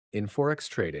In Forex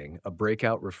trading, a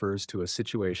breakout refers to a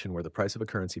situation where the price of a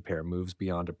currency pair moves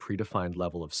beyond a predefined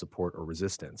level of support or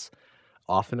resistance,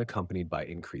 often accompanied by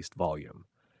increased volume.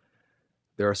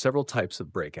 There are several types of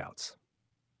breakouts.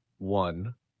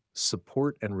 1.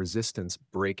 Support and resistance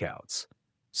breakouts.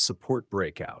 Support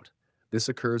breakout. This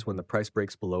occurs when the price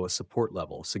breaks below a support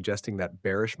level, suggesting that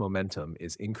bearish momentum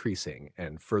is increasing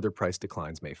and further price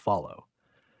declines may follow.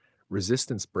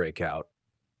 Resistance breakout.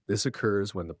 This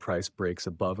occurs when the price breaks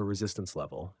above a resistance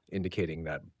level, indicating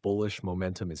that bullish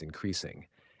momentum is increasing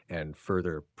and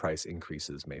further price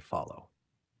increases may follow.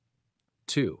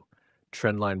 2.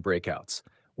 Trendline breakouts.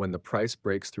 When the price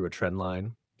breaks through a trend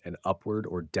line, an upward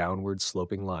or downward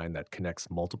sloping line that connects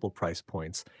multiple price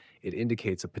points, it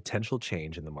indicates a potential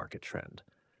change in the market trend.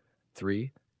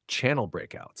 3. Channel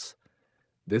breakouts.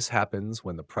 This happens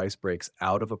when the price breaks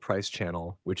out of a price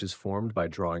channel, which is formed by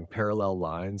drawing parallel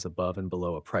lines above and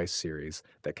below a price series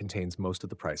that contains most of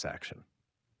the price action.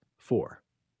 4.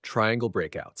 Triangle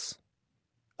breakouts.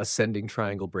 Ascending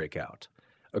triangle breakout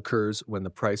occurs when the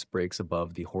price breaks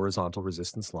above the horizontal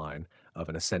resistance line of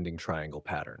an ascending triangle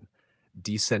pattern.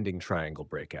 Descending triangle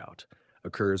breakout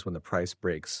occurs when the price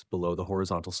breaks below the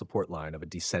horizontal support line of a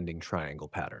descending triangle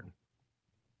pattern.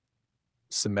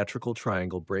 Symmetrical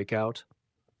triangle breakout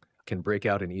can break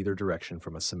out in either direction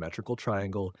from a symmetrical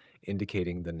triangle,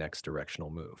 indicating the next directional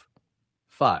move.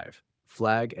 5.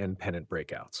 Flag and pennant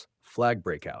breakouts. Flag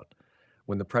breakout.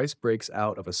 When the price breaks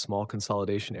out of a small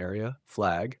consolidation area,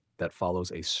 flag, that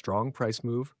follows a strong price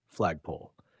move,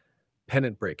 flagpole.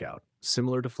 Pennant breakout.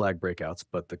 Similar to flag breakouts,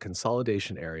 but the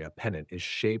consolidation area pennant is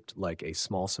shaped like a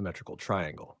small symmetrical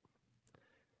triangle.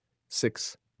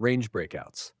 6. Range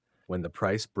breakouts. When the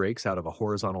price breaks out of a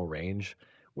horizontal range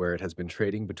where it has been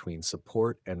trading between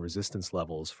support and resistance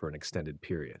levels for an extended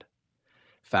period.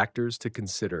 Factors to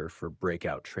consider for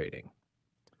breakout trading.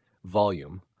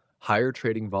 Volume. Higher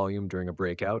trading volume during a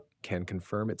breakout can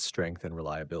confirm its strength and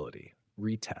reliability.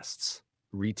 Retests.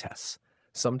 Retests.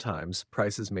 Sometimes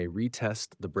prices may retest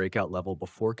the breakout level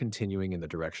before continuing in the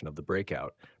direction of the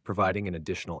breakout, providing an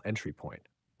additional entry point.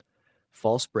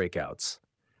 False breakouts.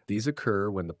 These occur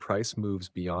when the price moves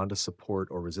beyond a support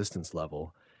or resistance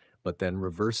level, but then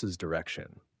reverses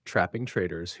direction, trapping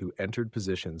traders who entered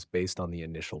positions based on the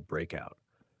initial breakout.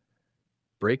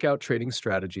 Breakout trading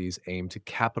strategies aim to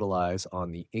capitalize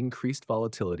on the increased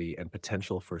volatility and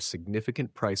potential for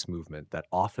significant price movement that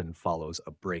often follows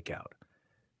a breakout.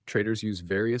 Traders use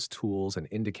various tools and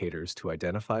indicators to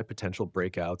identify potential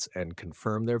breakouts and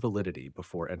confirm their validity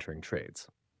before entering trades.